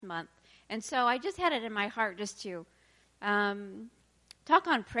month. And so I just had it in my heart just to talk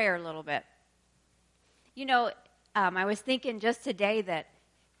on prayer a little bit. You know, I was thinking just today that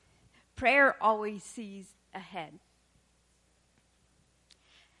prayer always sees ahead.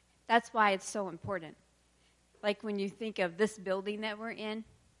 That's why it's so important. Like when you think of this building that we're in,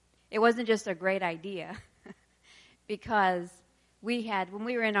 it wasn't just a great idea because when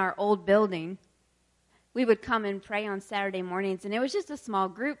we were in our old building, we would come and pray on Saturday mornings, and it was just a small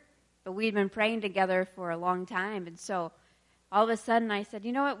group, but we'd been praying together for a long time. And so all of a sudden I said,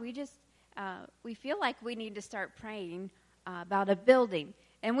 you know what, we feel like we need to start praying about a building.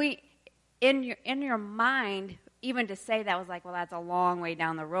 And in your mind, even to say that was like, well, that's a long way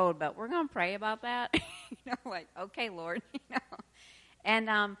down the road, but we're going to pray about that. Like, okay, Lord,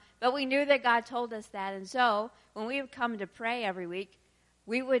 And, but we knew that God told us that. And so when we would come to pray every week,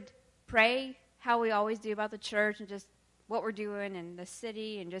 we would pray how we always do about the church and just what we're doing in the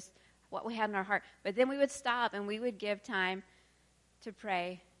city and just what we had in our heart. But then we would stop and we would give time to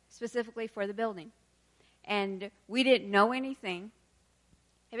pray specifically for the building. And we didn't know anything.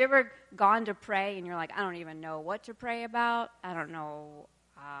 Have you ever gone to pray and you're like, I don't even know what to pray about. I don't know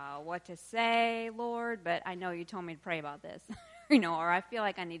what to say, Lord, but I know you told me to pray about this. Or I feel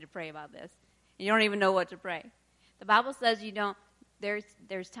like I need to pray about this. You don't even know what to pray. The Bible says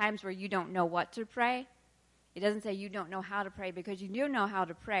there's times where you don't know what to pray. It doesn't say you don't know how to pray because you do know how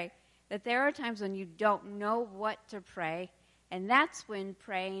to pray. That there are times when you don't know what to pray, and that's when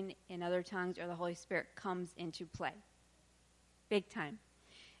praying in other tongues or the Holy Spirit comes into play. Big time.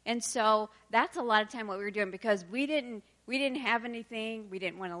 And so that's a lot of time what we were doing because we didn't have anything. We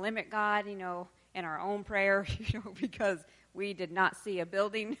didn't want to limit God, in our own prayer, because we did not see a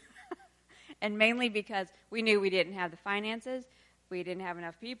building. And mainly because we knew we didn't have the finances. We didn't have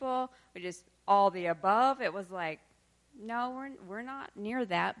enough people. We just all the above. It was like, no, we're not near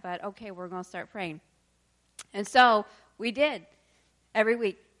that, but okay, we're going to start praying. And so we did every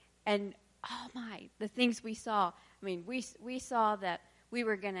week. And the things we saw. I mean, we saw that we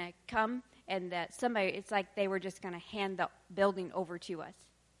were going to come and that it's like they were just going to hand the building over to us.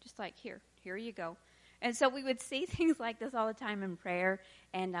 Just like, here you go. And so we would see things like this all the time in prayer,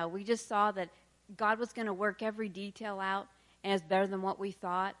 and we just saw that God was going to work every detail out, and it's better than what we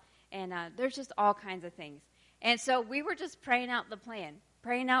thought, and there's just all kinds of things. And so we were just praying out the plan,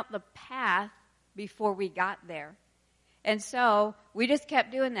 praying out the path before we got there. And so we just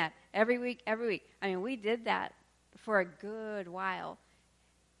kept doing that every week. I mean, we did that for a good while.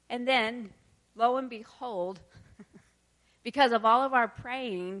 And then, lo and behold, because of all of our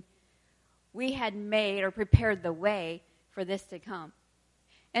praying, we had made or prepared the way for this to come.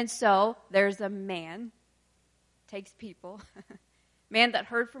 And so there's a man, takes people, man that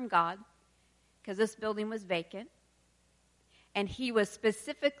heard from God, because this building was vacant, and he was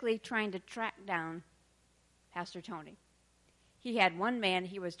specifically trying to track down Pastor Tony. He had one man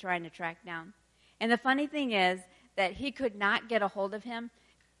he was trying to track down. And the funny thing is that he could not get a hold of him,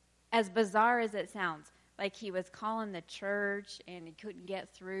 as bizarre as it sounds. Like he was calling the church, and he couldn't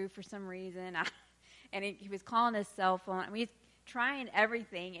get through for some reason. And he was calling his cell phone. I mean, he's trying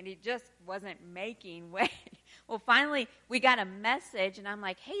everything, and he just wasn't making way. Well, finally, we got a message, and I'm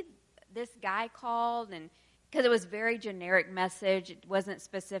like, hey, this guy called, and because it was a very generic message. It wasn't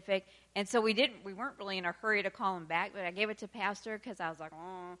specific. And so we weren't really in a hurry to call him back, but I gave it to Pastor because I was like,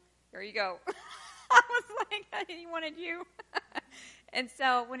 oh, here you go. I was like, he wanted you. And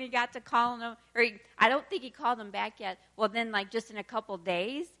so when he got to calling him, I don't think he called him back yet. Well, then, like, just in a couple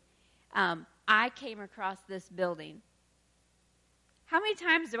days, I came across this building. How many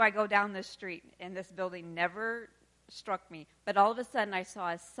times do I go down this street and this building never struck me? But all of a sudden, I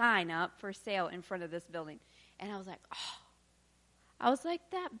saw a sign up for sale in front of this building. And I was like,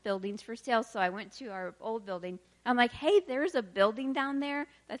 that building's for sale. So I went to our old building. I'm like, hey, there's a building down there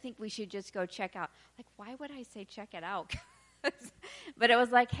that I think we should just go check out. Like, why would I say check it out? But it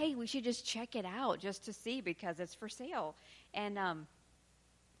was like, hey, we should just check it out just to see because it's for sale. And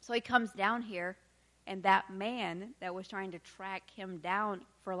so he comes down here, and that man that was trying to track him down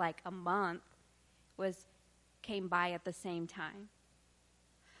for like a month came by at the same time.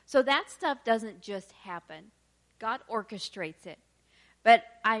 So that stuff doesn't just happen. God orchestrates it. But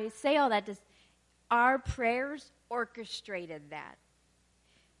I say all that our prayers orchestrated that.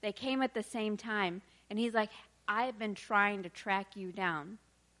 They came at the same time, and he's like, I've been trying to track you down.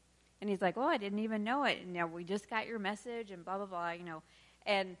 And he's like, I didn't even know it. And we just got your message and blah, blah, blah,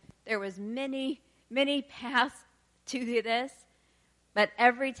 And there was many, many paths to this. But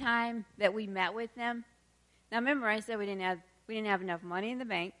every time that we met with them, now remember I said we didn't have enough money in the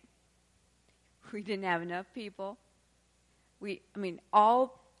bank. We didn't have enough people.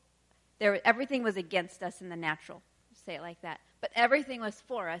 All Everything was against us in the natural. Say it like that. But everything was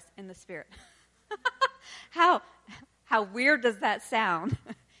for us in the spirit. How weird does that sound?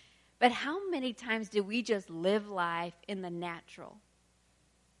 But how many times do we just live life in the natural?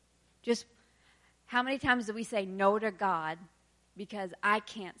 Just how many times do we say no to God because I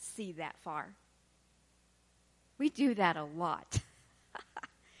can't see that far? We do that a lot.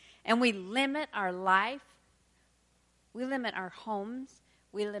 And we limit our life. We limit our homes.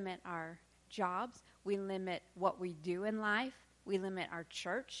 We limit our jobs. We limit what we do in life. We limit our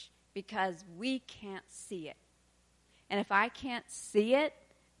church because we can't see it. And if I can't see it,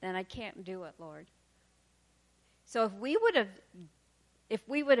 then I can't do it, Lord. So if we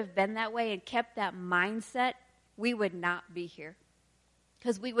would have been that way and kept that mindset, we would not be here.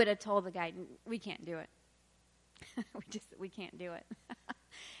 Because we would have told the guy, we can't do it. we can't do it.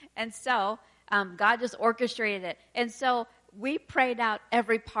 And so God just orchestrated it. And so we prayed out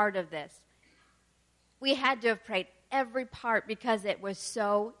every part of this. We had to have prayed every part because it was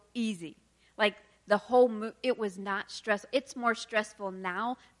so easy. Like the whole move, it was not stressful. It's more stressful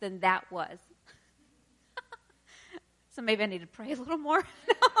now than that was. So maybe I need to pray a little more.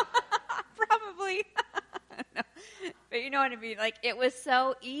 Probably. No. But you know what I mean? Like it was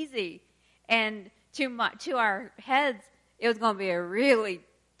so easy. And to our heads, it was going to be a really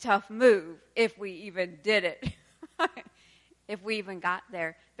tough move if we even did it. If we even got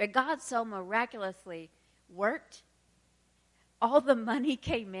there. But God so miraculously worked. All the money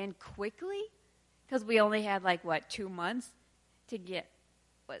came in quickly because we only had 2 months to get,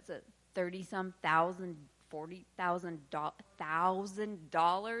 $30,000,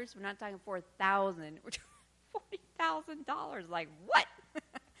 $40,000. We're not talking $4,000. We're talking $40,000. Like what?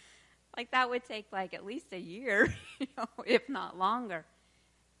 That would take at least a year, if not longer.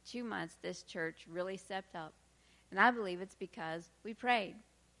 2 months, this church really stepped up. And I believe it's because we prayed.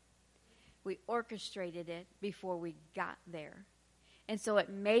 We orchestrated it before we got there. And so it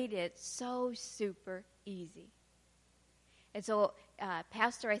made it so super easy. And so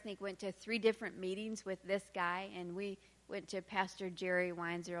Pastor, I think, went to 3 different meetings with this guy. And we went to Pastor Jerry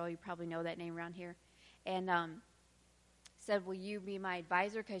Weinzierl. You probably know that name around here. And said, will you be my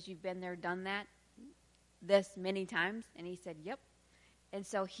advisor because you've been there, done that this many times? And he said, yep. And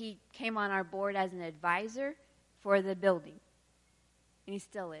so he came on our board as an advisor for the building. And he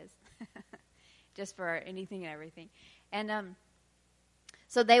still is. Just for anything and everything. And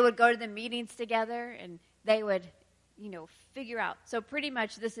so they would go to the meetings together and they would, figure out. So pretty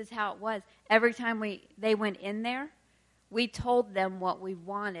much this is how it was. Every time they went in there, we told them what we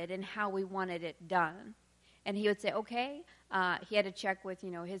wanted and how we wanted it done. And he would say, okay. He had to check with,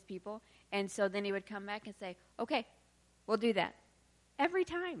 his people. And so then he would come back and say, okay, we'll do that. Every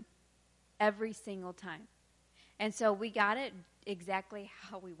time. Every single time. And so we got it exactly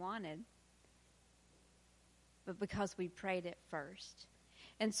how we wanted. But because we prayed it first.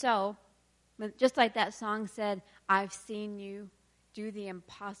 And so, just like that song said, I've seen you do the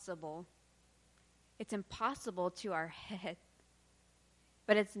impossible. It's impossible to our head.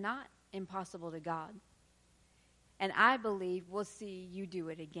 But it's not impossible to God. And I believe we'll see you do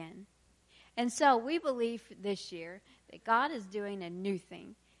it again. And so we believe this year that God is doing a new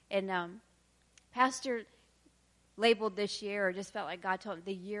thing. And Pastor labeled this year, or just felt like God told him,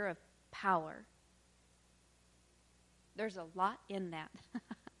 the year of power. There's a lot in that.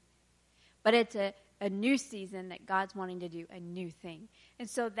 But it's a new season that God's wanting to do a new thing. And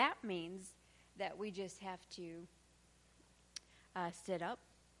so that means that we just have to stand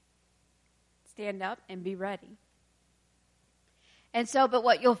up, and be ready. And so, but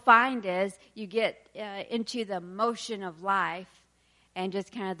what you'll find is you get into the motion of life and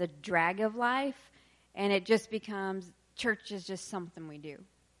just kind of the drag of life, and it just becomes, church is just something we do,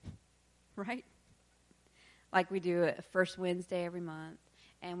 right? Like we do it first Wednesday every month,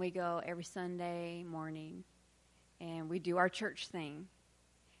 and we go every Sunday morning, and we do our church thing.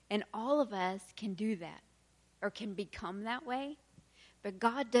 And all of us can do that, or can become that way. But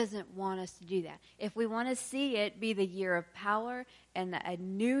God doesn't want us to do that. If we want to see it be the year of power and a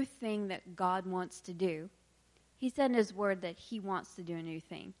new thing that God wants to do, he said in his word that he wants to do a new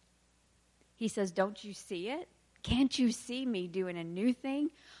thing. He says, don't you see it? Can't you see me doing a new thing?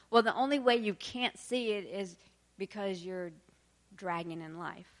 Well, the only way you can't see it is because you're dragging in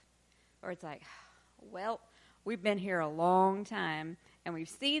life. Or it's like, well, we've been here a long time, and we've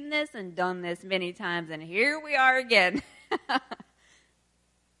seen this and done this many times, and here we are again.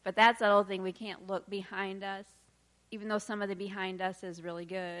 But that's that old thing. We can't look behind us, even though some of the behind us is really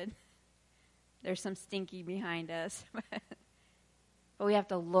good. There's some stinky behind us. But we have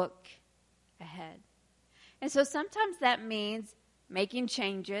to look ahead. And so sometimes that means making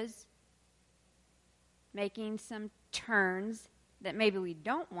changes making some turns that maybe we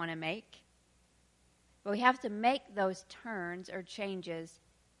don't want to make, but we have to make those turns or changes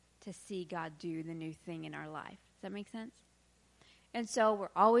to see God do the new thing in our life. Does that make sense? And so we're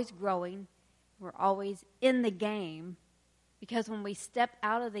always growing. We're always in the game, because when we step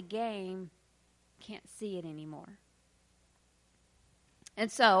out of the game, can't see it anymore.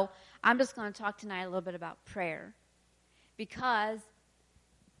 And so I'm just going to talk tonight a little bit about prayer, because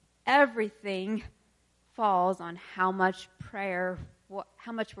everything falls on how much prayer,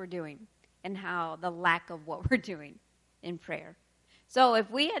 how much we're doing, and how the lack of what we're doing in prayer. So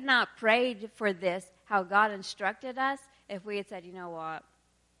if we had not prayed for this, how God instructed us, if we had said, you know what,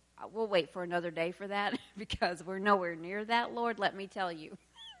 we'll wait for another day for that because we're nowhere near that, Lord, let me tell you.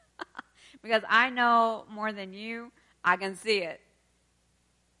 Because I know more than you, I can see it.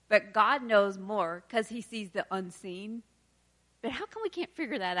 But God knows more because he sees the unseen. But how come we can't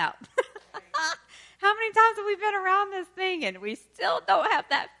figure that out? How many times have we been around this thing and we still don't have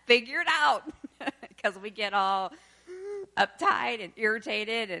that figured out? Because we get all uptight and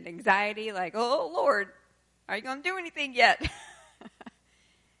irritated and anxiety, like, oh, Lord, are you going to do anything yet?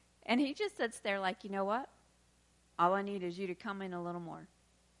 And he just sits there like, you know what? All I need is you to come in a little more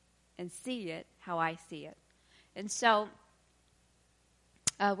and see it how I see it. And so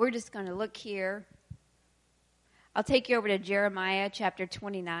we're just going to look here. I'll take you over to Jeremiah chapter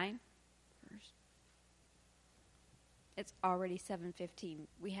 29. It's already 7:15.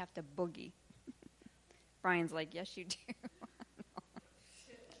 We have to boogie. Brian's like, yes, you do.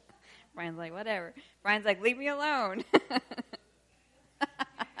 Brian's like, whatever. Brian's like, leave me alone.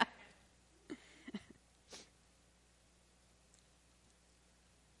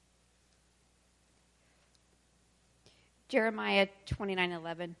 Jeremiah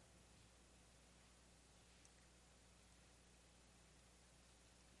 29:11.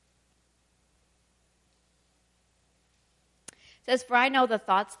 It says, for I know the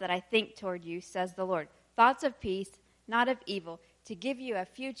thoughts that I think toward you, says the Lord. Thoughts of peace, not of evil, to give you a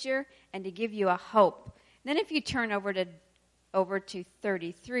future and to give you a hope. Then if you turn over to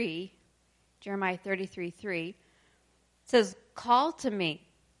 33, Jeremiah 33:3, it says, call to me,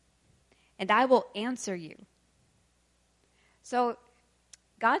 and I will answer you. So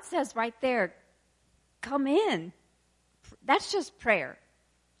God says right there, come in. That's just prayer.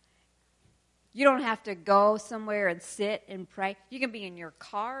 You don't have to go somewhere and sit and pray. You can be in your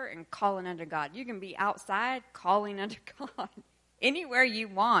car and calling unto God. You can be outside calling unto God. Anywhere you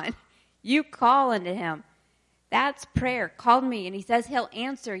want, you call unto him. That's prayer. Call me, and he says he'll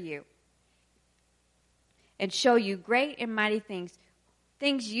answer you and show you great and mighty things,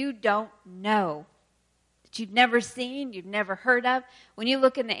 things you don't know, that you've never seen, you've never heard of. When you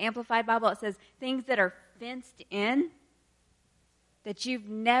look in the Amplified Bible, it says things that are fenced in, that you've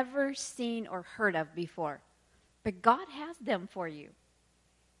never seen or heard of before. But God has them for you.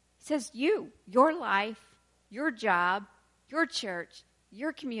 He says your life, your job, your church,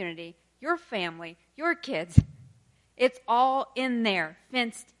 your community, your family, your kids, it's all in there,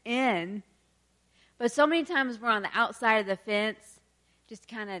 fenced in. But so many times we're on the outside of the fence, just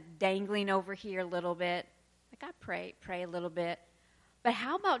kind of dangling over here a little bit. Like I pray a little bit. But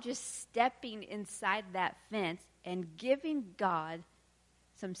how about just stepping inside that fence and giving God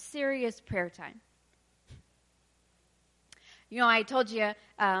some serious prayer time? You know, I told you,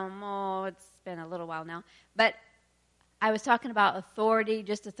 it's been a little while now, but I was talking about authority,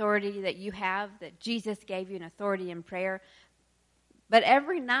 just authority that you have, that Jesus gave you an authority in prayer. But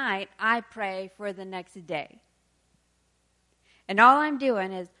every night I pray for the next day. And all I'm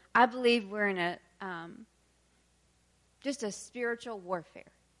doing is, I believe we're in just a spiritual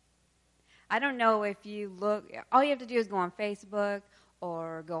warfare. I don't know if you look, all you have to do is go on Facebook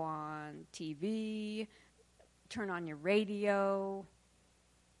or go on TV, turn on your radio,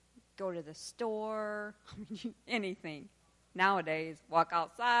 go to the store, anything. Nowadays, walk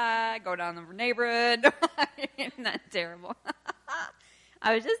outside, go down the neighborhood. Isn't that terrible?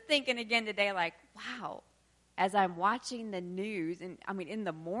 I was just thinking again today, like, wow, as I'm watching the news, and I mean, in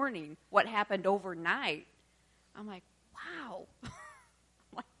the morning, what happened overnight, I'm like, wow.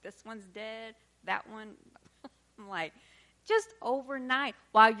 Like, this one's dead, that one. I'm like, just overnight,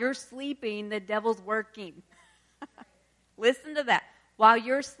 while you're sleeping, the devil's working. Listen to that. While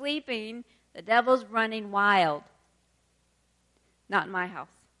you're sleeping, the devil's running wild. Not in my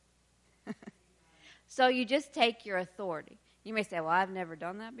house. So you just take your authority. You may say, well, I've never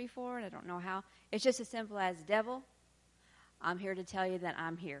done that before, and I don't know how. It's just as simple as, devil, I'm here to tell you that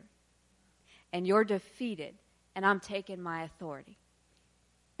I'm here. And you're defeated, and I'm taking my authority.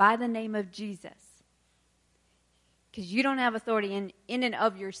 By the name of Jesus, Because you don't have authority in and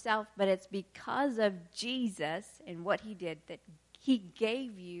of yourself, but it's because of Jesus and what he did that he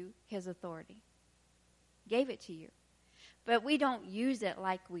gave you his authority. Gave it to you. But we don't use it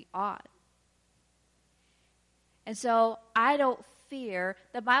like we ought. And so I don't fear.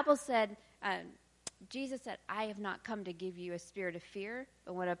 The Bible said, Jesus said, I have not come to give you a spirit of fear,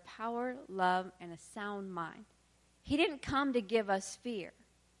 but with a power, love, and a sound mind. He didn't come to give us fear.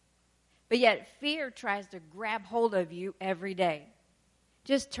 But yet fear tries to grab hold of you every day.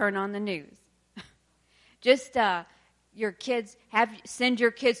 Just turn on the news. Just your kids, send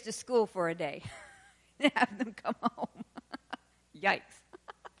your kids to school for a day. Have them come home. Yikes.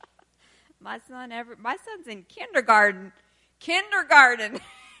 My son's in kindergarten.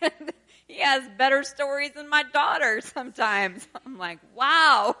 He has better stories than my daughter sometimes. I'm like,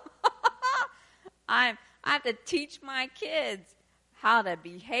 wow. I have to teach my kids how to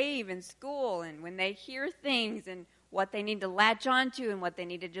behave in school and when they hear things and what they need to latch onto and what they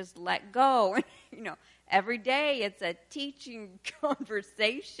need to just let go. Every day it's a teaching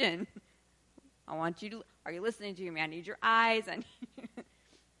conversation. Are you listening to me? I need your eyes.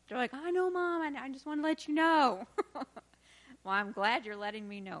 They're like, I know, Mom. I just want to let you know. Well, I'm glad you're letting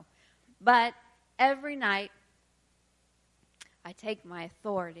me know. But every night, I take my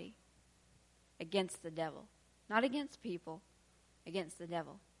authority against the devil. Not against people, against the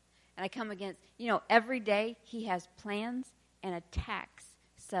devil. And I come against, every day he has plans and attacks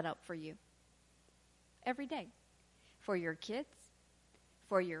set up for you. Every day. For your kids,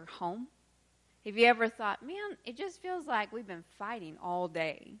 for your home. Have you ever thought, man, it just feels like we've been fighting all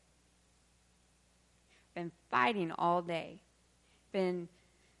day. Been fighting all day.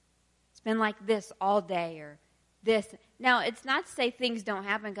 It's been like this all day or this. Now, it's not to say things don't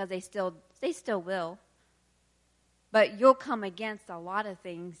happen because they still will. But you'll come against a lot of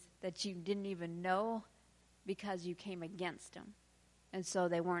things that you didn't even know because you came against them. And so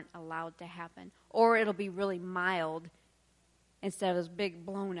they weren't allowed to happen. Or it'll be really mild instead of this big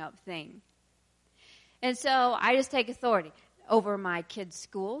blown up thing. And so I just take authority over my kids'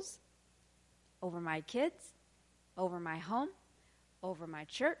 schools, over my kids, over my home, over my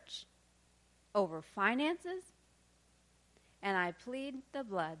church, over finances, and I plead the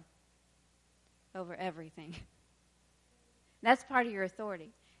blood over everything. That's part of your authority.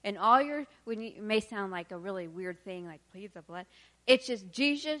 And it may sound like a really weird thing, like plead the blood. It's just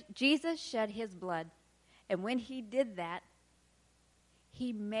Jesus shed his blood. And when he did that,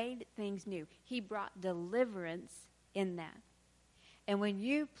 he made things new. He brought deliverance in that. And when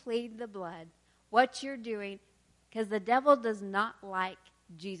you plead the blood, what you're doing, because the devil does not like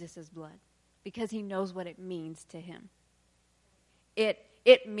Jesus' blood, because he knows what it means to him.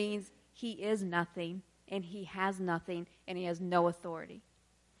 It means he is nothing, and he has nothing, and he has no authority.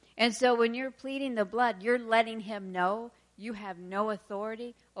 And so when you're pleading the blood, you're letting him know you have no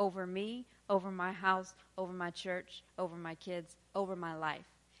authority over me, over my house, over my church, over my kids, over my life.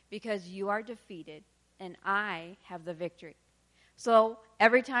 Because you are defeated, and I have the victory. So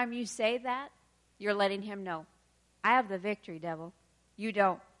every time you say that, you're letting him know, I have the victory, devil. You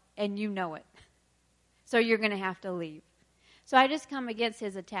don't, and you know it. So you're going to have to leave. So I just come against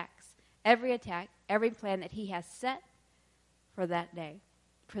his attacks. Every attack, every plan that he has set for that day,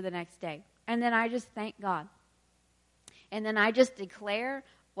 for the next day. And then I just thank God. And then I just declare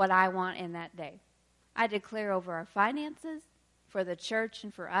what I want in that day. I declare over our finances, for the church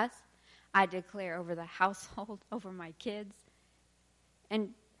and for us. I declare over the household, over my kids.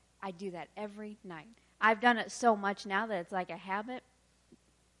 And I do that every night. I've done it so much now that it's like a habit.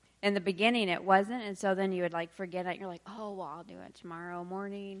 In the beginning, it wasn't, and so then you would forget it. You're like, oh, well, I'll do it tomorrow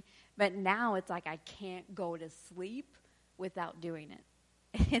morning. But now it's like I can't go to sleep without doing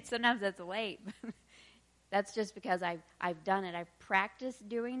it. And sometimes it's late. That's just because I've done it. I've practiced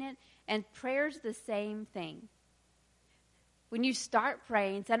doing it. And prayer's the same thing. When you start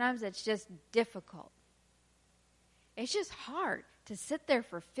praying, sometimes it's just difficult. It's just hard to sit there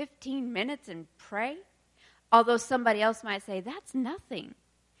for 15 minutes and pray. Although somebody else might say, that's nothing.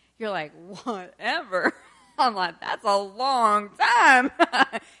 You're like, whatever. I'm like, that's a long time.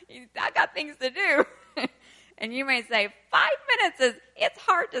 I got things to do. And you may say, 5 minutes it's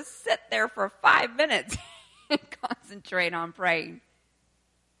hard to sit there for 5 minutes and concentrate on praying.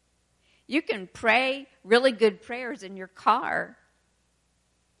 You can pray really good prayers in your car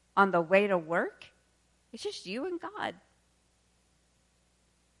on the way to work. It's just you and God.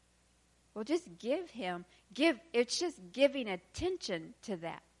 Well, just it's just giving attention to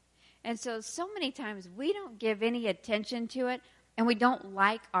that. And so many times we don't give any attention to it, and we don't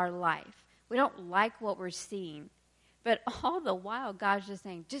like our life. We don't like what we're seeing. But all the while, God's just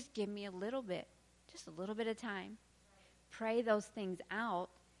saying, just give me a little bit, just a little bit of time. pray those things out,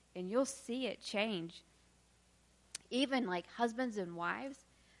 and you'll see it change. Even like husbands and wives,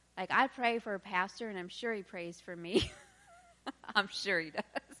 like I pray for a pastor, and I'm sure he prays for me. I'm sure he does.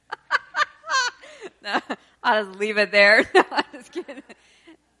 No, I'll just leave it there. No, I'm just kidding.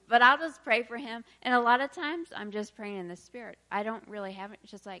 But I'll just pray for him. And a lot of times I'm just praying in the Spirit. I don't really have it.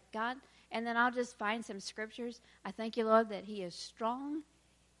 It's just like, God. And then I'll just find some scriptures. I thank you, Lord, that he is strong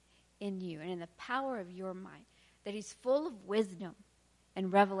in you and in the power of your might, that he's full of wisdom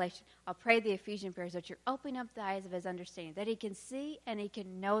and revelation. I'll pray the Ephesian prayers that you're opening up the eyes of his understanding, that he can see and he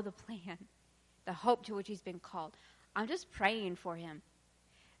can know the plan, the hope to which he's been called. I'm just praying for him.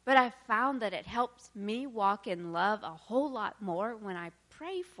 But I found that it helps me walk in love a whole lot more when I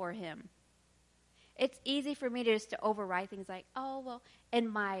pray for him. It's easy for me to just to override things like, oh, well, and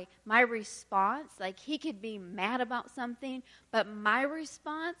my response, like he could be mad about something, but my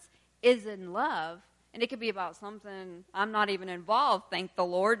response is in love. And it could be about something I'm not even involved, thank the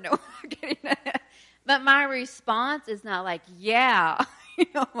Lord. No, I'm kidding. But my response is not like, yeah,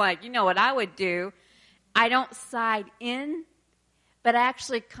 like, you know what I would do. I don't side in, but I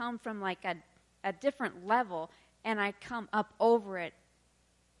actually come from like a different level, and I come up over it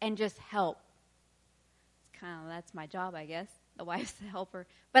and just help. It's kind of, that's my job, I guess. The wife's the helper.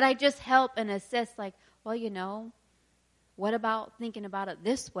 But I just help and assist, like, well, what about thinking about it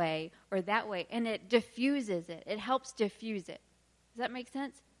this way or that way? And it diffuses it. It helps diffuse it. Does that make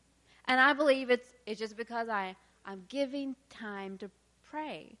sense? And I believe it's just because I'm giving time to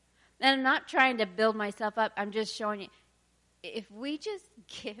pray. And I'm not trying to build myself up. I'm just showing you, if we just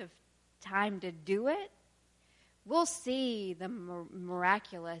give time to do it, we'll see the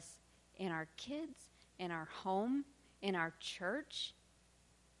miraculous in our kids, in our home, in our church.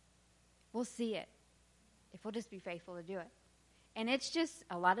 We'll see it if we'll just be faithful to do it. And it's just,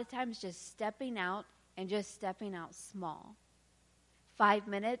 a lot of times, just stepping out and just stepping out small. 5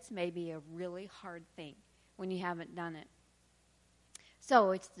 minutes may be a really hard thing when you haven't done it.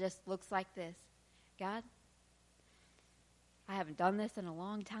 So it just looks like this. God, I haven't done this in a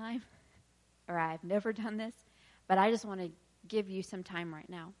long time, or I've never done this, but I just want to give you some time right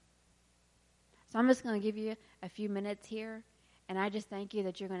now. So I'm just going to give you a few minutes here, and I just thank you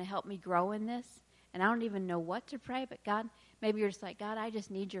that you're going to help me grow in this. And I don't even know what to pray, but God, maybe you're just like, God, I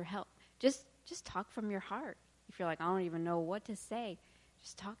just need your help. Just talk from your heart. If you're like, I don't even know what to say,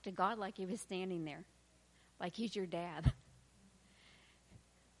 just talk to God like he was standing there, like he's your dad.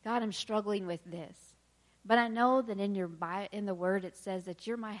 God, I'm struggling with this. But I know that in the Word it says that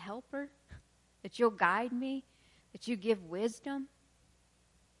you're my helper, that you'll guide me, that you give wisdom.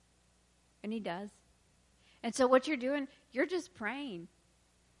 And he does. And so what you're doing, you're just praying.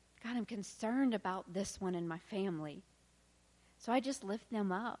 God, I'm concerned about this one in my family. So I just lift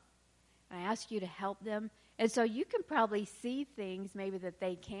them up. And I ask you to help them. And so you can probably see things maybe that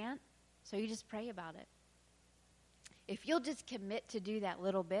they can't. So you just pray about it. If you'll just commit to do that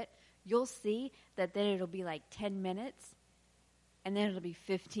little bit, you'll see that then it'll be like 10 minutes, and then it'll be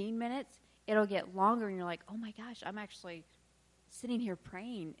 15 minutes. It'll get longer, and you're like, oh my gosh, I'm actually sitting here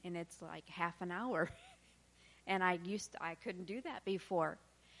praying, and it's like half an hour. And I couldn't do that before.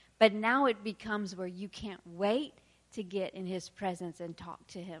 But now it becomes where you can't wait to get in his presence and talk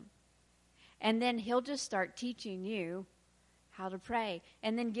to him. And then he'll just start teaching you how to pray.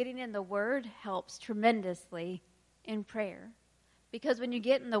 And then getting in the Word helps tremendously in prayer. Because when you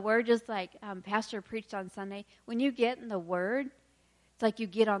get in the Word, just like Pastor preached on Sunday, when you get in the Word, it's like you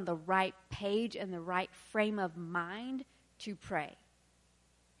get on the right page and the right frame of mind to pray.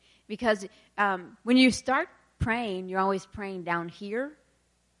 Because when you start praying, you're always praying down here,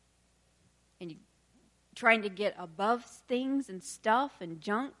 and you're trying to get above things and stuff and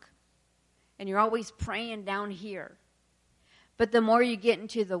junk, and you're always praying down here. But the more you get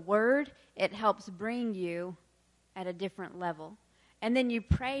into the Word, it helps bring you at a different level. And then you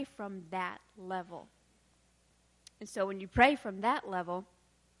pray from that level. And so when you pray from that level,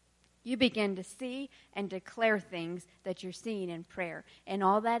 you begin to see and declare things that you're seeing in prayer. And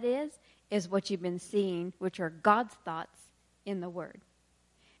all that is what you've been seeing, which are God's thoughts in the Word.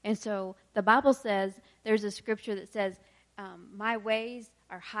 And so the Bible says, there's a scripture that says, my ways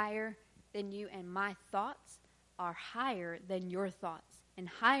are higher than you, and my thoughts are higher than your thoughts, and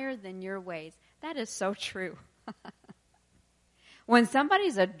higher than your ways. That is so true. When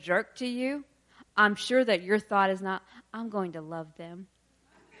somebody's a jerk to you, I'm sure that your thought is not, I'm going to love them.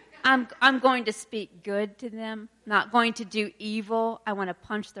 I'm going to speak good to them, not going to do evil. I want to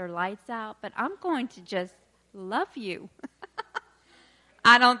punch their lights out, but I'm going to just love you.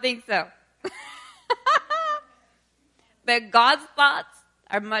 I don't think so. But God's thoughts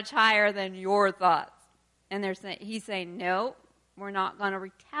are much higher than your thoughts. And he's saying, no, we're not going to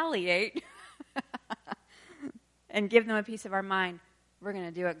retaliate and give them a piece of our mind. We're going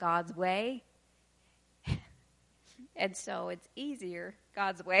to do it God's way. And so it's easier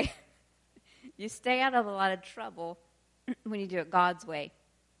God's way. You stay out of a lot of trouble when you do it God's way.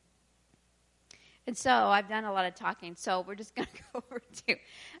 And so I've done a lot of talking, so we're just going to go over to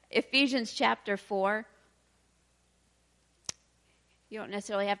Ephesians chapter 4. You don't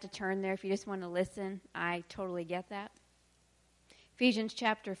necessarily have to turn there if you just want to listen. I totally get that. Ephesians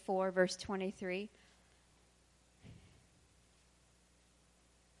chapter 4, verse 23.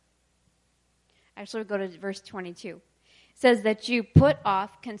 Actually, we'll go to verse 22. It says that you put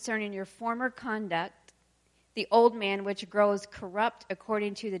off concerning your former conduct the old man which grows corrupt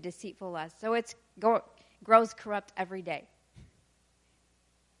according to the deceitful lust. So it grows corrupt every day.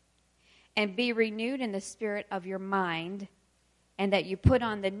 And be renewed in the spirit of your mind, and that you put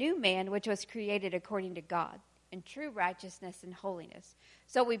on the new man which was created according to God in true righteousness and holiness.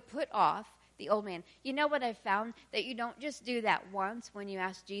 So we put off the old man. You know what I've found? That you don't just do that once when you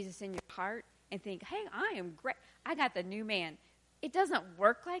ask Jesus in your heart and think, hey, I am great. I got the new man. It doesn't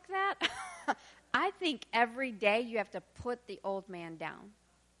work like that. I think every day you have to put the old man down.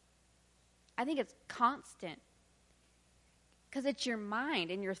 I think it's constant. Because it's your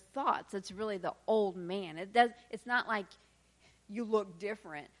mind and your thoughts that's really the old man. It's not like you look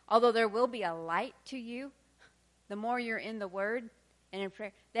different. Although there will be a light to you. The more you're in the Word and in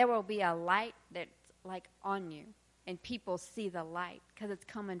prayer, there will be a light that's like on you. And people see the light because it's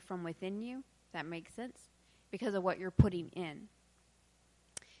coming from within you. Does that make sense? Because of what you're putting in.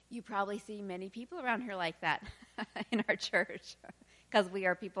 You probably see many people around here like that in our church because we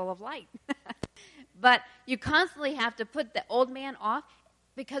are people of light. But you constantly have to put the old man off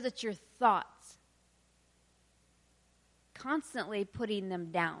because it's your thoughts. Constantly putting them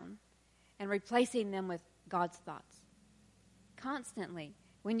down and replacing them with God's thoughts. Constantly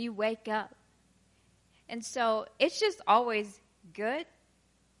when you wake up. And so it's just always good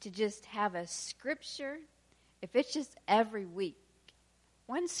to just have a scripture. If it's just every week,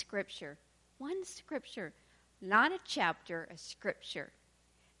 one scripture, not a chapter, a scripture.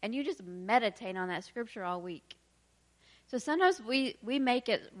 And you just meditate on that scripture all week. So sometimes we make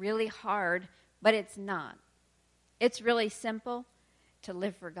it really hard, but it's not. It's really simple to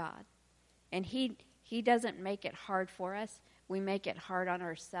live for God. And He doesn't make it hard for us. We make it hard on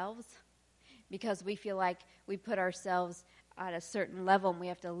ourselves because we feel like we put ourselves at a certain level and we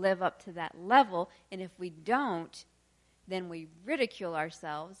have to live up to that level. And if we don't, then we ridicule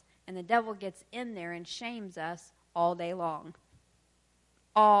ourselves and the devil gets in there and shames us all day long.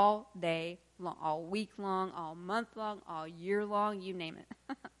 All day long, all week long, all month long, all year long, you name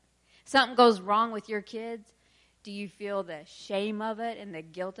it. Something goes wrong with your kids. Do you feel the shame of it and the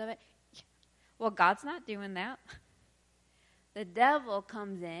guilt of it? Well, God's not doing that. The devil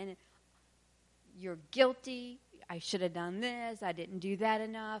comes in. You're guilty. I should have done this. I didn't do that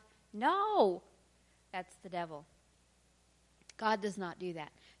enough. No, that's the devil. God does not do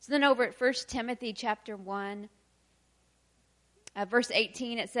that. So then over at 1 Timothy chapter 1, verse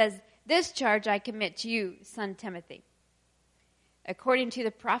 18, it says, "This charge I commit to you, son Timothy, according to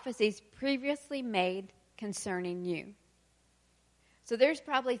the prophecies previously made concerning you." So there's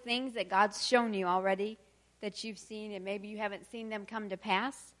probably things that God's shown you already that you've seen, and maybe you haven't seen them come to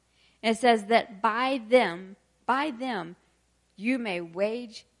pass. And it says that by them, you may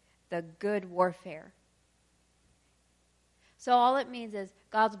wage the good warfare. So all it means is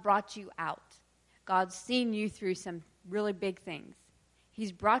God's brought you out. God's seen you through some really big things.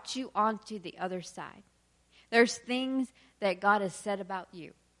 He's brought you onto the other side. There's things that God has said about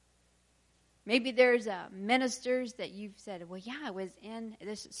you. Maybe there's ministers that you've said, well, yeah, I was in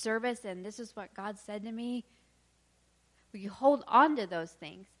this service and this is what God said to me. Well, you hold on to those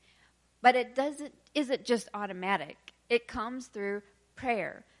things. But it isn't just automatic. It comes through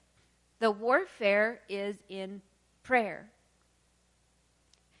prayer. The warfare is in prayer.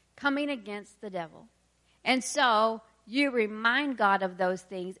 Coming against the devil. And so you remind God of those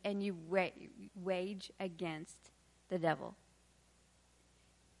things and you wage against the devil.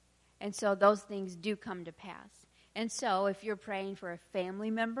 And so those things do come to pass. And so if you're praying for a family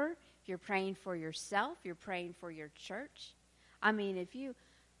member, if you're praying for yourself, you're praying for your church. I mean,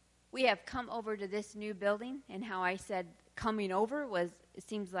 we have come over to this new building, and how I said coming over it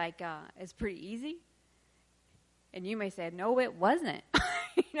seems like it's pretty easy. And you may say, no, it wasn't.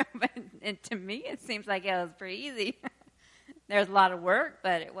 And to me, it seems like it was pretty easy. There's a lot of work,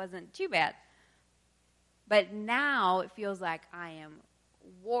 but it wasn't too bad. But now it feels like I am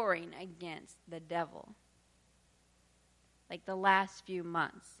warring against the devil. Like the last few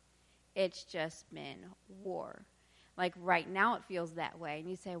months. it's just been war. Like right now it feels that way. And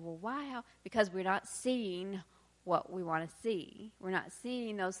you say, well, why? How? Because we're not seeing what we want to see. We're not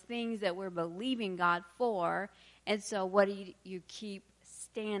seeing those things that we're believing God for. And so what do you keep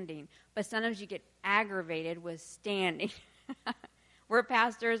standing? But sometimes you get aggravated with standing. We're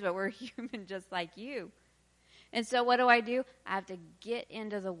pastors, but we're human just like you. And so what do? I have to get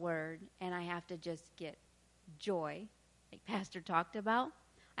into the Word, and I have to just get joy, like Pastor talked about.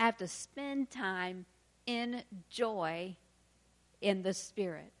 I have to spend time in joy in the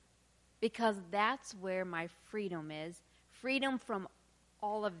Spirit, because that's where my freedom is. Freedom from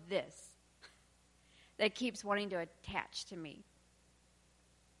all of this that keeps wanting to attach to me.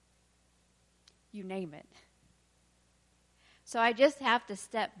 You name it. So I just have to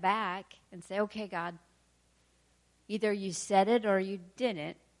step back and say, okay, God, either you said it or you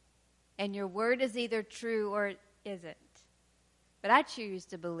didn't, and your word is either true or it isn't. But I choose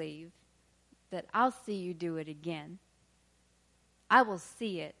to believe that I'll see you do it again. I will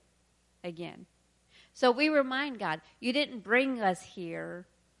see it again. So we remind God, you didn't bring us here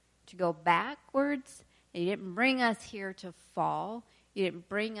to go backwards. You didn't bring us here to fall. You didn't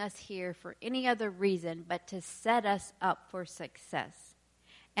bring us here for any other reason but to set us up for success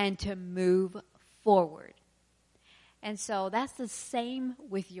and to move forward. And so that's the same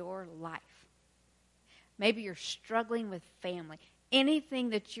with your life. Maybe you're struggling with family.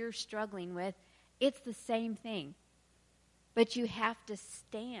 Anything that you're struggling with, it's the same thing. But you have to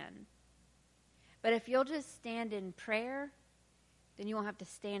stand. But if you'll just stand in prayer, then you won't have to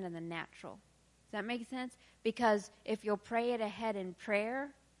stand in the natural. Does that make sense? Because if you'll pray it ahead in prayer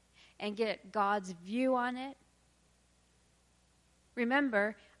and get God's view on it,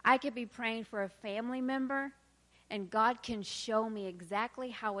 remember, I could be praying for a family member, and God can show me exactly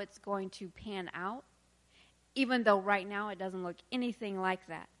how it's going to pan out, even though right now it doesn't look anything like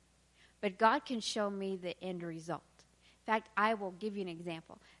that. But God can show me the end result. In fact, I will give you an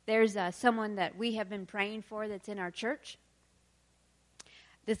example. There's someone that we have been praying for that's in our church.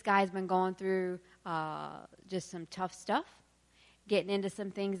 This guy's been going through just some tough stuff, getting into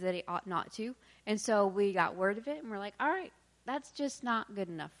some things that he ought not to. And so we got word of it, and we're like, all right, that's just not good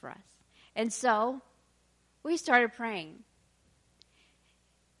enough for us. And so we started praying.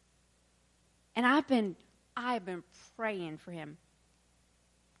 And I've been praying for him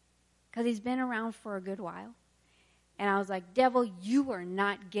because he's been around for a good while. And I was like, devil, you are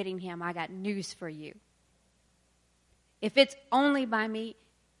not getting him. I got news for you. If it's only by me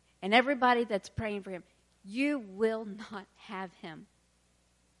and everybody that's praying for him, you will not have him.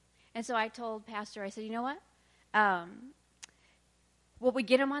 And so I told Pastor, I said, you know what? Well, we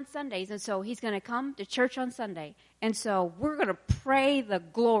get him on Sundays, and so he's going to come to church on Sunday. And so we're going to pray the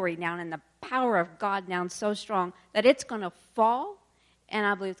glory down and the power of God down so strong that it's going to fall, and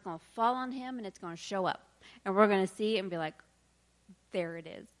I believe it's going to fall on him, and it's going to show up. And we're going to see it and be like, there it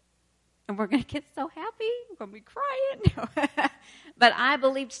is. And we're going to get so happy. We're going to be crying. But I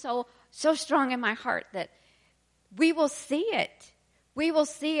believed so strong in my heart that we will see it. We will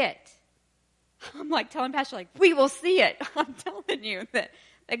see it. I'm like telling Pastor, like, we will see it. I'm telling you that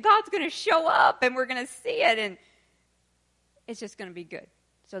God's going to show up and we're going to see it. And it's just going to be good.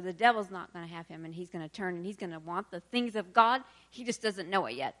 So the devil's not going to have him, and he's going to turn and he's going to want the things of God. He just doesn't know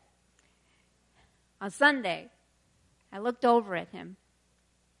it yet. On Sunday, I looked over at him.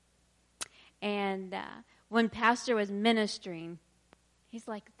 And when Pastor was ministering, he's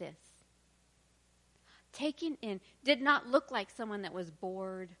like this. Taking in, did not look like someone that was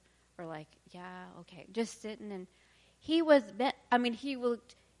bored or like, yeah, okay, just sitting. And he was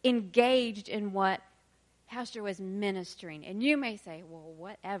engaged in what Pastor was ministering. And you may say, well,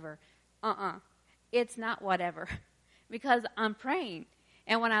 whatever. It's not whatever. Because I'm praying.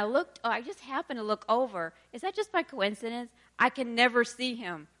 And when I looked, I just happened to look over. Is that just by coincidence? I can never see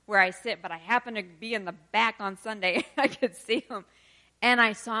him where I sit, but I happened to be in the back on Sunday. I could see him. And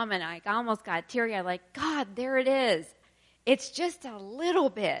I saw him, and I almost got teary-eyed, like, God, there it is. It's just a little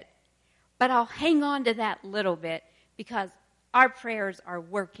bit. But I'll hang on to that little bit because our prayers are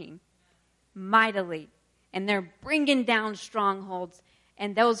working mightily. And they're bringing down strongholds,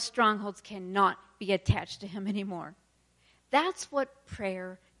 and those strongholds cannot be attached to him anymore. That's what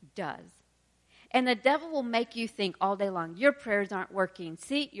prayer does. And the devil will make you think all day long, your prayers aren't working.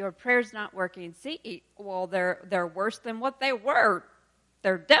 See, your prayers not working. See, well, they're worse than what they were.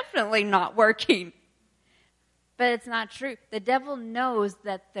 They're definitely not working. But it's not true. The devil knows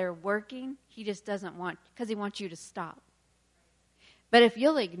that they're working. He just doesn't want, because he wants you to stop. But if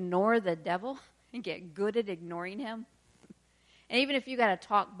you'll ignore the devil and get good at ignoring him, and even if you got to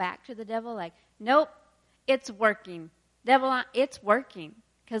talk back to the devil, like, nope, it's working. Devil, it's working.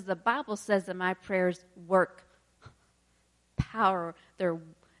 Because the Bible says that my prayers work power, they're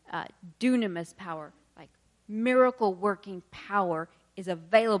dunamis power, like miracle working power is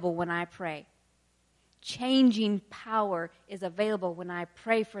available when I pray. Changing power is available when I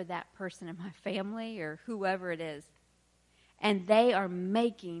pray for that person in my family or whoever it is. And they are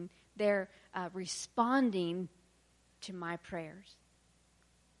they're responding to my prayers.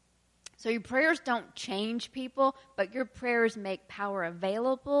 So your prayers don't change people, but your prayers make power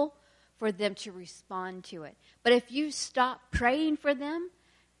available for them to respond to it. But if you stop praying for them,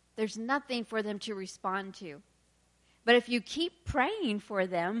 there's nothing for them to respond to. But if you keep praying for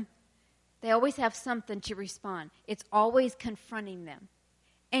them, they always have something to respond. It's always confronting them.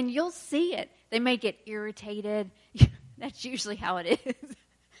 And you'll see it. They may get irritated. That's usually how it is.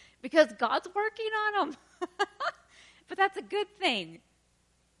 Because God's working on them. But that's a good thing.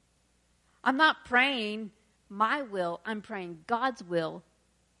 I'm not praying my will. I'm praying God's will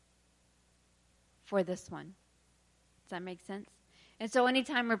for this one. Does that make sense? And so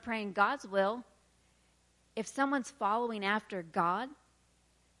anytime we're praying God's will, if someone's following after God,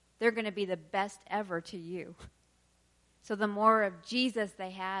 they're going to be the best ever to you. So the more of Jesus they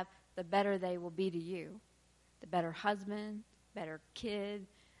have, the better they will be to you. The better husband, better kid,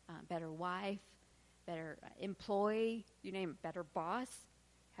 better wife, better employee, you name it, better boss.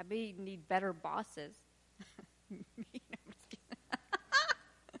 How many need better bosses? Me, I'm just kidding.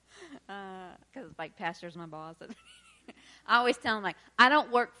 Because like pastor's my boss. I always tell them, like, I don't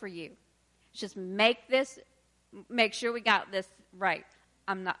work for you. Just make sure we got this right.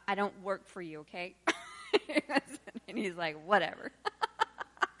 I don't work for you, okay? And he's like, whatever.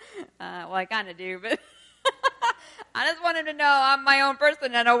 Well, I kind of do, but I just want him to know I'm my own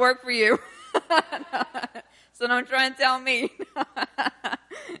person. I don't work for you. So don't try and tell me.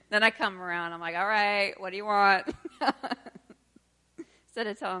 Then I come around. I'm like, all right, what do you want? Instead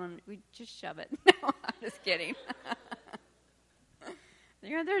of telling him, we just shove it. No, I'm just kidding.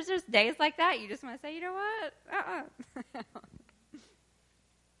 There's just days like that. You just want to say, you know what?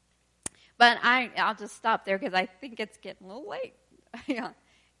 But I'll just stop there because I think it's getting a little late. Yeah.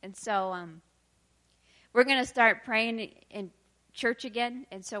 And so we're going to start praying in church again.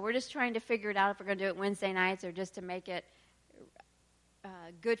 And so we're just trying to figure it out if we're going to do it Wednesday nights or just to make it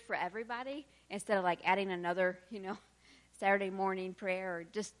good for everybody instead of like adding another, Saturday morning prayer or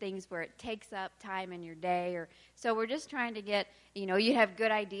just things where it takes up time in your day. So we're just trying to get, you have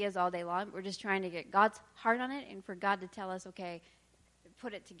good ideas all day long. We're just trying to get God's heart on it and for God to tell us, okay,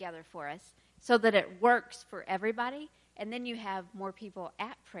 put it together for us so that it works for everybody. And then you have more people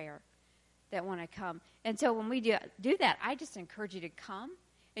at prayer that want to come. And so when we do that, I just encourage you to come.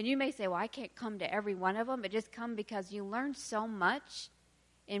 And you may say, well, I can't come to every one of them, but just come because you learn so much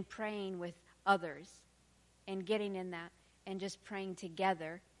in praying with others and getting in that and just praying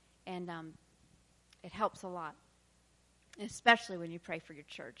together. And it helps a lot, especially when you pray for your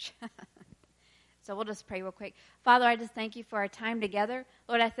church. So we'll just pray real quick. Father, I just thank you for our time together.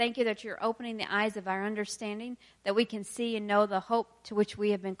 Lord, I thank you that you're opening the eyes of our understanding, that we can see and know the hope to which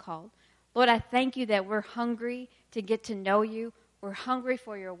we have been called. Lord, I thank you that we're hungry to get to know you. We're hungry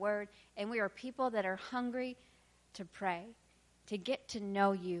for your word, and we are people that are hungry to pray, to get to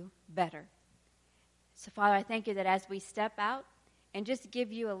know you better. So, Father, I thank you that as we step out and just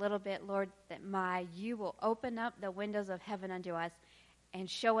give you a little bit, Lord, that you will open up the windows of heaven unto us and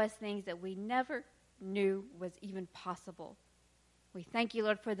show us things that we never knew was even possible. We thank you,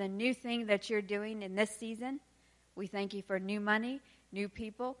 Lord, for the new thing that you're doing in this season. We thank you for new money, new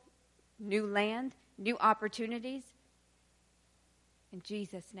people, new land, new opportunities. In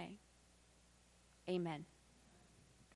Jesus' name, amen.